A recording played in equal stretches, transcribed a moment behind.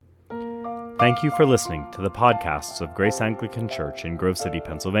Thank you for listening to the podcasts of Grace Anglican Church in Grove City,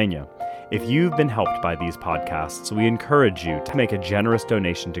 Pennsylvania. If you've been helped by these podcasts, we encourage you to make a generous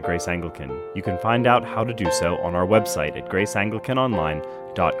donation to Grace Anglican. You can find out how to do so on our website at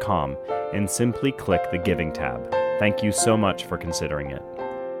graceanglicanonline.com and simply click the Giving tab. Thank you so much for considering it.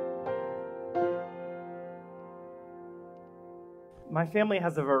 My family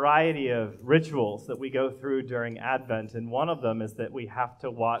has a variety of rituals that we go through during Advent, and one of them is that we have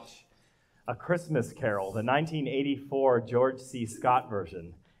to watch A Christmas Carol, the 1984 George C. Scott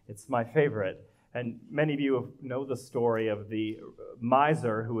version. It's my favorite, and many of you know the story of the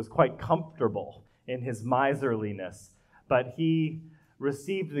miser who was quite comfortable in his miserliness, but he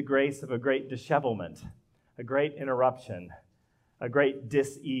received the grace of a great dishevelment, a great interruption, a great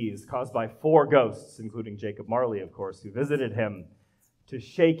dis-ease caused by four ghosts, including Jacob Marley, of course, who visited him to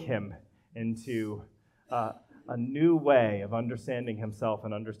shake him into a new way of understanding himself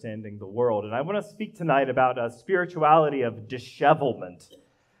and understanding the world. And I want to speak tonight about a spirituality of dishevelment,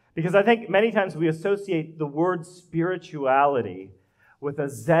 because I think many times we associate the word spirituality with a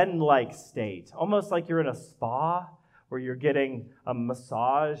Zen-like state, almost like you're in a spa where you're getting a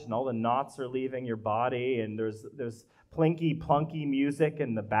massage and all the knots are leaving your body, and there's plinky-plunky music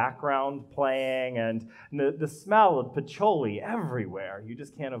in the background playing, and the smell of patchouli everywhere. You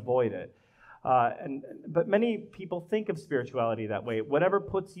just can't avoid it. But many people think of spirituality that way. Whatever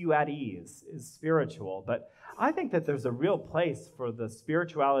puts you at ease is spiritual. But I think that there's a real place for the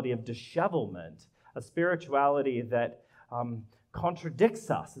spirituality of dishevelment, a spirituality that contradicts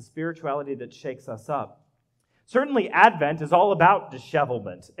us, a spirituality that shakes us up. Certainly, Advent is all about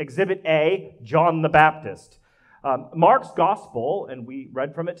dishevelment. Exhibit A, John the Baptist. Mark's gospel, and we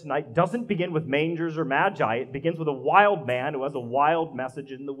read from it tonight, doesn't begin with mangers or magi. It begins with a wild man who has a wild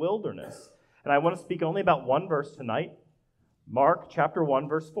message in the wilderness. And I want to speak only about one verse tonight, Mark chapter 1,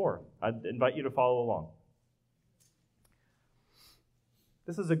 verse 4. I invite you to follow along.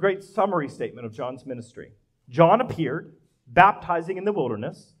 This is a great summary statement of John's ministry. John appeared, baptizing in the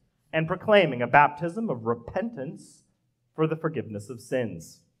wilderness and proclaiming a baptism of repentance for the forgiveness of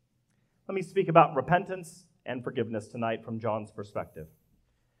sins. Let me speak about repentance and forgiveness tonight from John's perspective.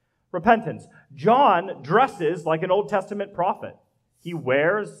 Repentance. John dresses like an Old Testament prophet. He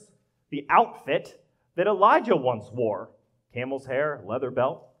wears the outfit that Elijah once wore, camel's hair, leather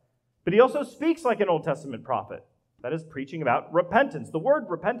belt. But he also speaks like an Old Testament prophet, that is, preaching about repentance. The word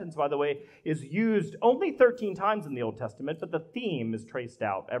repentance, by the way, is used only 13 times in the Old Testament, but the theme is traced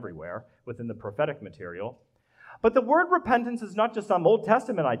out everywhere within the prophetic material. But the word repentance is not just some Old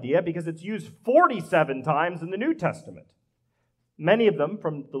Testament idea, because it's used 47 times in the New Testament, many of them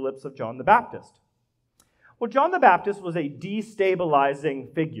from the lips of John the Baptist. Well, John the Baptist was a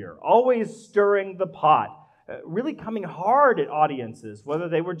destabilizing figure, always stirring the pot, really coming hard at audiences, whether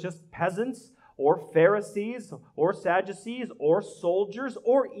they were just peasants or Pharisees or Sadducees or soldiers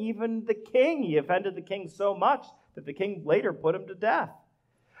or even the king. He offended the king so much that the king later put him to death.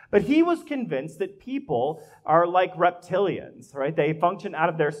 But he was convinced that people are like reptilians, right? They function out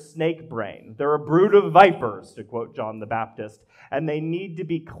of their snake brain. They're a brood of vipers, to quote John the Baptist, and they need to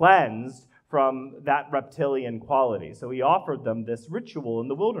be cleansed from that reptilian quality. So he offered them this ritual in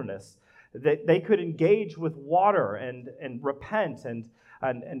the wilderness that they could engage with water and repent, and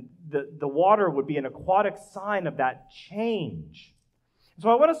the water would be an aquatic sign of that change. So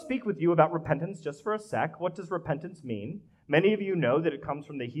I want to speak with you about repentance just for a sec. What does repentance mean? Many of you know that it comes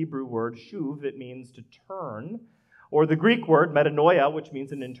from the Hebrew word shuv, that means to turn, or the Greek word metanoia, which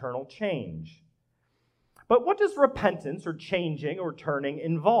means an internal change. But what does repentance or changing or turning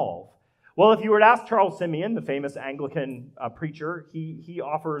involve? Well, if you were to ask Charles Simeon, the famous Anglican preacher, he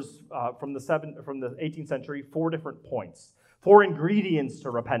offers from the 18th century 4 different points, 4 ingredients to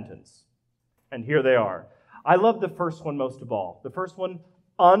repentance. And here they are. I love the first one most of all. The first one,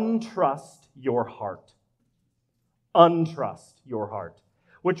 untrust your heart. Untrust your heart,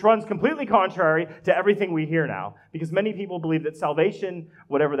 which runs completely contrary to everything we hear now, because many people believe that salvation,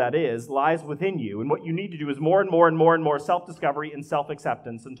 whatever that is, lies within you, and what you need to do is more and more and more and more self-discovery and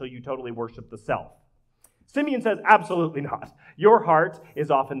self-acceptance until you totally worship the self. Simeon says, absolutely not. Your heart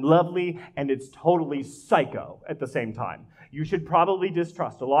is often lovely, and it's totally psycho at the same time. You should probably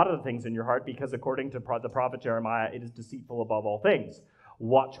distrust a lot of the things in your heart, because according to the prophet Jeremiah, it is deceitful above all things.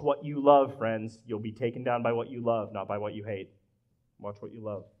 Watch what you love, friends. You'll be taken down by what you love, not by what you hate. Watch what you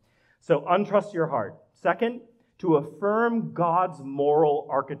love. So untrust your heart. Second, to affirm God's moral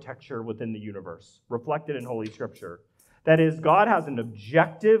architecture within the universe, reflected in Holy Scripture. That is, God has an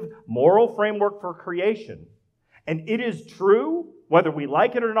objective moral framework for creation, and it is true whether we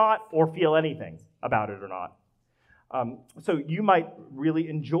like it or not, or feel anything about it or not. So you might really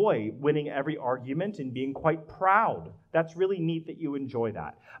enjoy winning every argument and being quite proud. That's really neat that you enjoy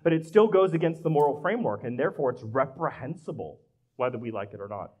that. But it still goes against the moral framework, and therefore it's reprehensible, whether we like it or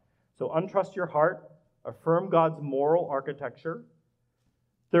not. So untrust your heart, affirm God's moral architecture.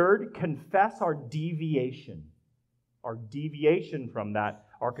 Third, confess our deviation from that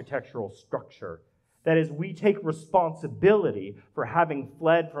architectural structure. That is, we take responsibility for having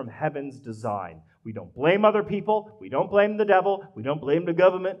fled from heaven's design. We don't blame other people. We don't blame the devil. We don't blame the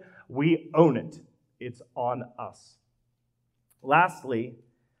government. We own it. It's on us. Lastly,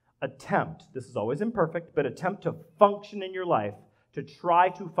 attempt, this is always imperfect, but attempt to function in your life, to try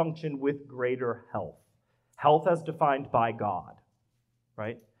to function with greater health. Health as defined by God,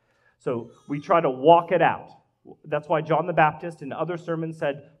 right? So we try to walk it out. That's why John the Baptist in other sermons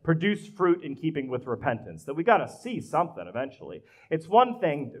said, produce fruit in keeping with repentance. That we got to see something eventually. It's one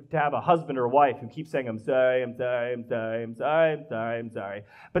thing to have a husband or wife who keeps saying, I'm sorry, I'm sorry, I'm sorry, I'm sorry, I'm sorry, I'm sorry.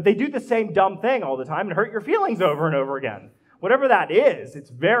 But they do the same dumb thing all the time and hurt your feelings over and over again. Whatever that is, it's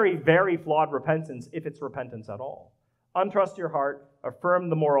very, very flawed repentance, if it's repentance at all. Untrust your heart,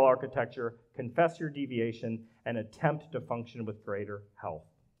 affirm the moral architecture, confess your deviation, and attempt to function with greater health.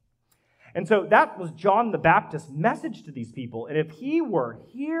 And so that was John the Baptist's message to these people. And if he were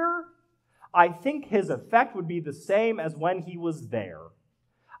here, I think his effect would be the same as when he was there.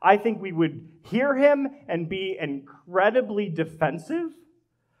 I think we would hear him and be incredibly defensive.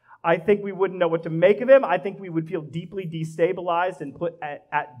 I think we wouldn't know what to make of him. I think we would feel deeply destabilized and put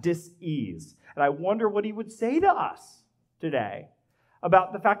at dis-ease. And I wonder what he would say to us today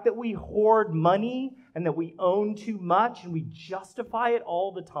about the fact that we hoard money and that we own too much and we justify it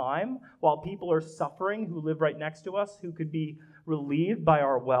all the time while people are suffering who live right next to us who could be relieved by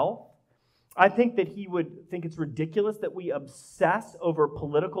our wealth. I think that he would think it's ridiculous that we obsess over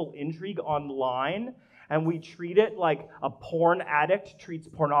political intrigue online and we treat it like a porn addict treats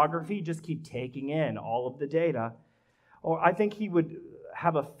pornography, just keep taking in all of the data. Or I think he would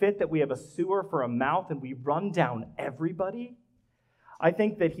have a fit that we have a sewer for a mouth and we run down everybody. I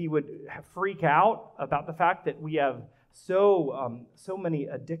think that he would freak out about the fact that we have so many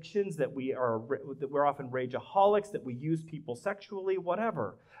addictions, that we're often rageaholics, that we use people sexually,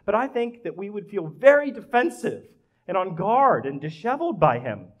 whatever. But I think that we would feel very defensive and on guard and disheveled by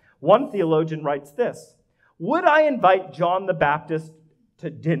him. One theologian writes this: would I invite John the Baptist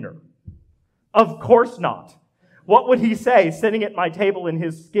to dinner? Of course not. What would he say, sitting at my table in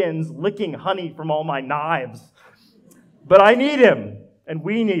his skins, licking honey from all my knives? But I need him. And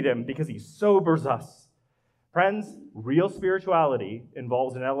we need him because he sobers us. Friends, real spirituality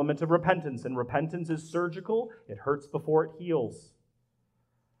involves an element of repentance, and repentance is surgical. It hurts before it heals.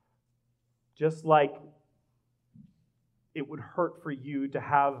 Just like it would hurt for you to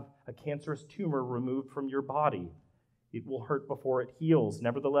have a cancerous tumor removed from your body. It will hurt before it heals.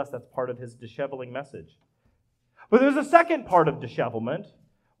 Nevertheless, that's part of his disheveling message. But there's a second part of dishevelment,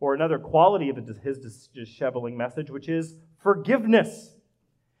 or another quality of his disheveling message, which is forgiveness.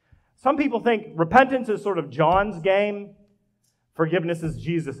 Some people think repentance is sort of John's game, forgiveness is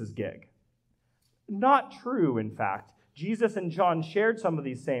Jesus' gig. Not true, in fact. Jesus and John shared some of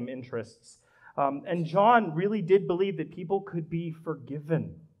these same interests. And John really did believe that people could be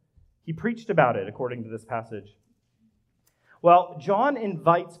forgiven. He preached about it, according to this passage. Well, John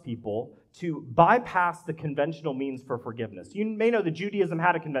invites people to bypass the conventional means for forgiveness. You may know that Judaism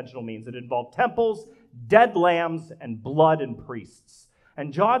had a conventional means. It involved temples, dead lambs, and blood and priests.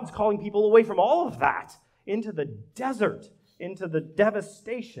 And John's calling people away from all of that into the desert, into the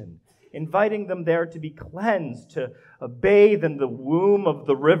devastation, inviting them there to be cleansed, to bathe in the womb of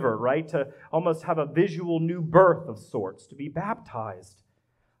the river, right? To almost have a visual new birth of sorts, to be baptized.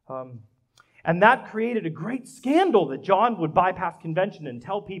 And that created a great scandal that John would bypass convention and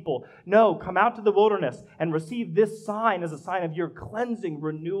tell people, no, come out to the wilderness and receive this sign as a sign of your cleansing,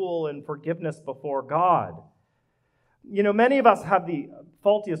 renewal, and forgiveness before God. You know, many of us have the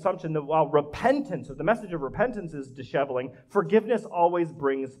faulty assumption that while repentance, or the message of repentance, is disheveling, forgiveness always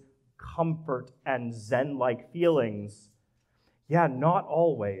brings comfort and Zen-like feelings. Yeah, not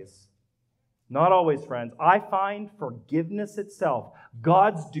always. Not always, friends. I find forgiveness itself,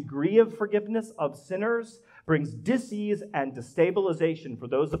 God's degree of forgiveness of sinners, brings dis-ease and destabilization for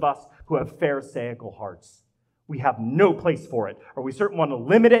those of us who have pharisaical hearts. We have no place for it, or we certainly want to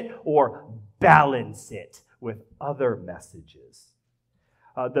limit it or balance it with other messages.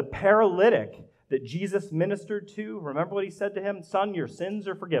 The paralytic that Jesus ministered to, remember what he said to him? Son, your sins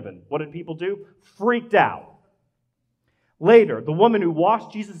are forgiven. What did people do? Freaked out. Later, the woman who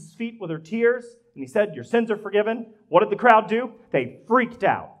washed Jesus' feet with her tears, and he said, your sins are forgiven. What did the crowd do? They freaked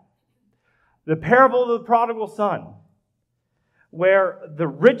out. The parable of the prodigal son, where the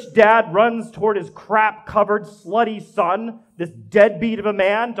rich dad runs toward his crap-covered, slutty son, this deadbeat of a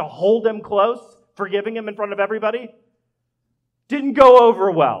man, to hold him close, forgiving him in front of everybody, didn't go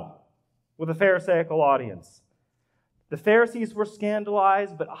over well with a Pharisaical audience. The Pharisees were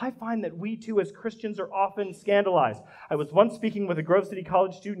scandalized, but I find that we too as Christians are often scandalized. I was once speaking with a Grove City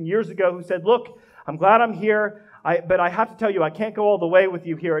College student years ago who said, look, I'm glad I'm here, but I have to tell you, I can't go all the way with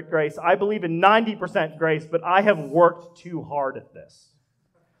you here at Grace. I believe in 90% grace, but I have worked too hard at this.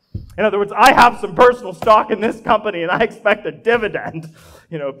 In other words, I have some personal stock in this company, and I expect a dividend,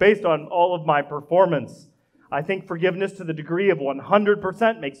 based on all of my performance. I think forgiveness to the degree of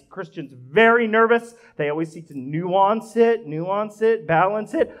 100% makes Christians very nervous. They always seek to nuance it,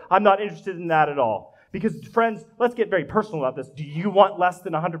 balance it. I'm not interested in that at all. Because, friends, let's get very personal about this. Do you want less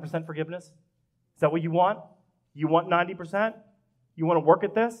than 100% forgiveness? Is that what you want? You want 90%? You want to work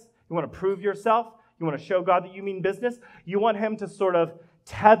at this? You want to prove yourself? You want to show God that you mean business? You want him to sort of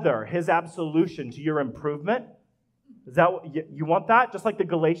tether his absolution to your improvement? Is that what you want that? Just like the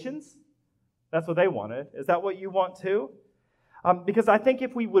Galatians? That's what they wanted. Is that what you want too? Because I think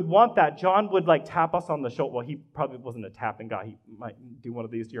if we would want that, John would tap us on the shoulder. Well, he probably wasn't a tapping guy. He might do one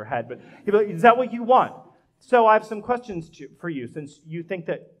of these to your head. But he'd be like, is that what you want? So I have some questions for you, since you think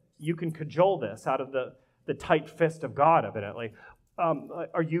that you can cajole this out of the tight fist of God, evidently.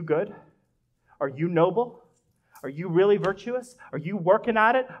 Are you good? Are you noble? Are you really virtuous? Are you working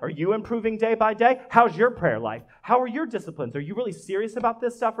at it? Are you improving day by day? How's your prayer life? How are your disciplines? Are you really serious about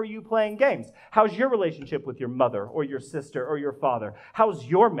this stuff, or are you playing games? How's your relationship with your mother or your sister or your father? How's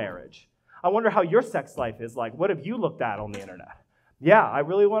your marriage? I wonder how your sex life is like. What have you looked at on the internet? Yeah, I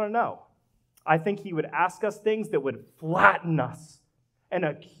really want to know. I think he would ask us things that would flatten us and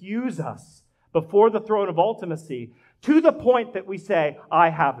accuse us before the throne of ultimacy, to the point that we say, I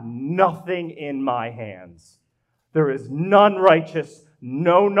have nothing in my hands. There is none righteous,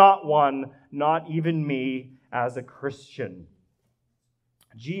 no, not one, not even me as a Christian.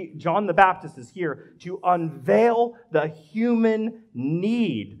 John the Baptist is here to unveil the human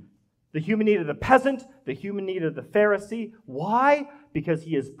need of the peasant, the human need of the Pharisee. Why? Because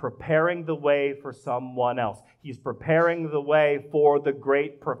he is preparing the way for someone else. He's preparing the way for the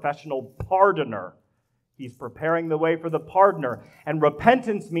great professional pardoner. He's preparing the way for the pardoner. And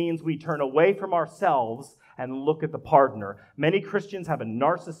repentance means we turn away from ourselves and look at the pardoner. Many Christians have a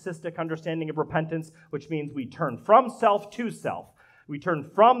narcissistic understanding of repentance, which means we turn from self to self. We turn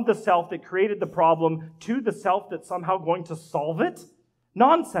from the self that created the problem to the self that's somehow going to solve it.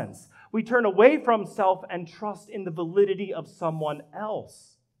 Nonsense. We turn away from self and trust in the validity of someone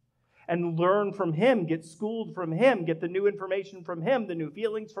else and learn from him, get schooled from him, get the new information from him, the new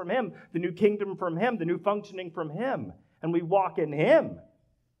feelings from him, the new kingdom from him, the new functioning from him. And we walk in him.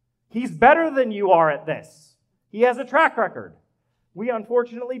 He's better than you are at this. He has a track record. We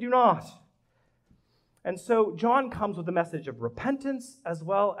unfortunately do not. And so John comes with a message of repentance as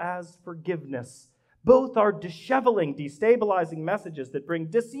well as forgiveness. Both are disheveling, destabilizing messages that bring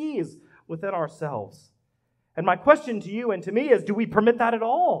dis-ease within ourselves. And my question to you and to me is, do we permit that at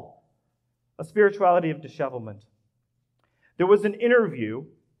all? A spirituality of dishevelment. There was an interview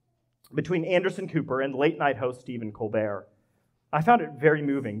between Anderson Cooper and late-night host Stephen Colbert. I found it very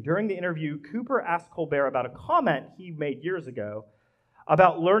moving. During the interview, Cooper asked Colbert about a comment he made years ago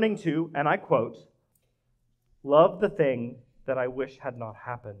about learning to, and I quote, love the thing that I wish had not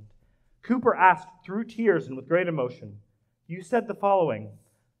happened. Cooper asked through tears and with great emotion, you said the following,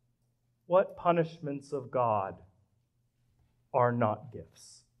 what punishments of God are not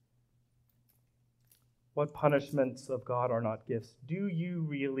gifts? What punishments of God are not gifts? Do you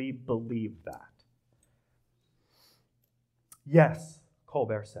really believe that? Yes,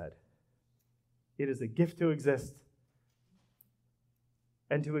 Colbert said. It is a gift to exist.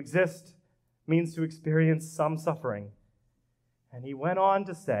 And to exist means to experience some suffering. And he went on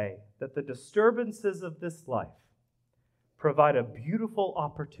to say that the disturbances of this life provide a beautiful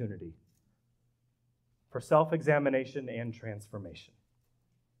opportunity for self-examination and transformation.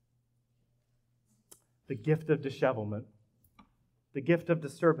 The gift of dishevelment, the gift of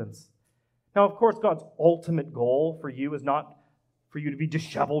disturbance. Now, of course, God's ultimate goal for you is not for you to be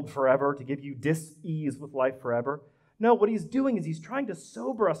disheveled forever, to give you dis-ease with life forever. No, what he's doing is he's trying to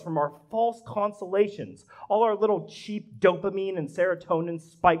sober us from our false consolations, all our little cheap dopamine and serotonin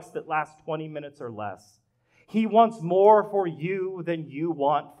spikes that last 20 minutes or less. He wants more for you than you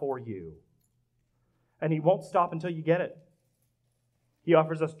want for you. And he won't stop until you get it. He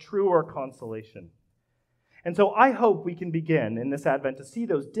offers us truer consolation. And so I hope we can begin in this Advent to see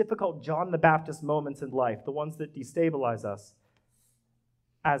those difficult John the Baptist moments in life, the ones that destabilize us,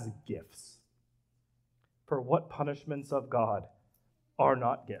 as gifts. For what punishments of God are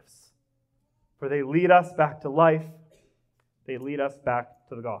not gifts, for they lead us back to life. They lead us back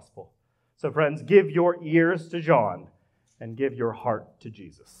to the gospel. So friends, give your ears to John and give your heart to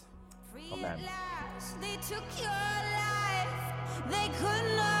Jesus. Amen. They took your life. They could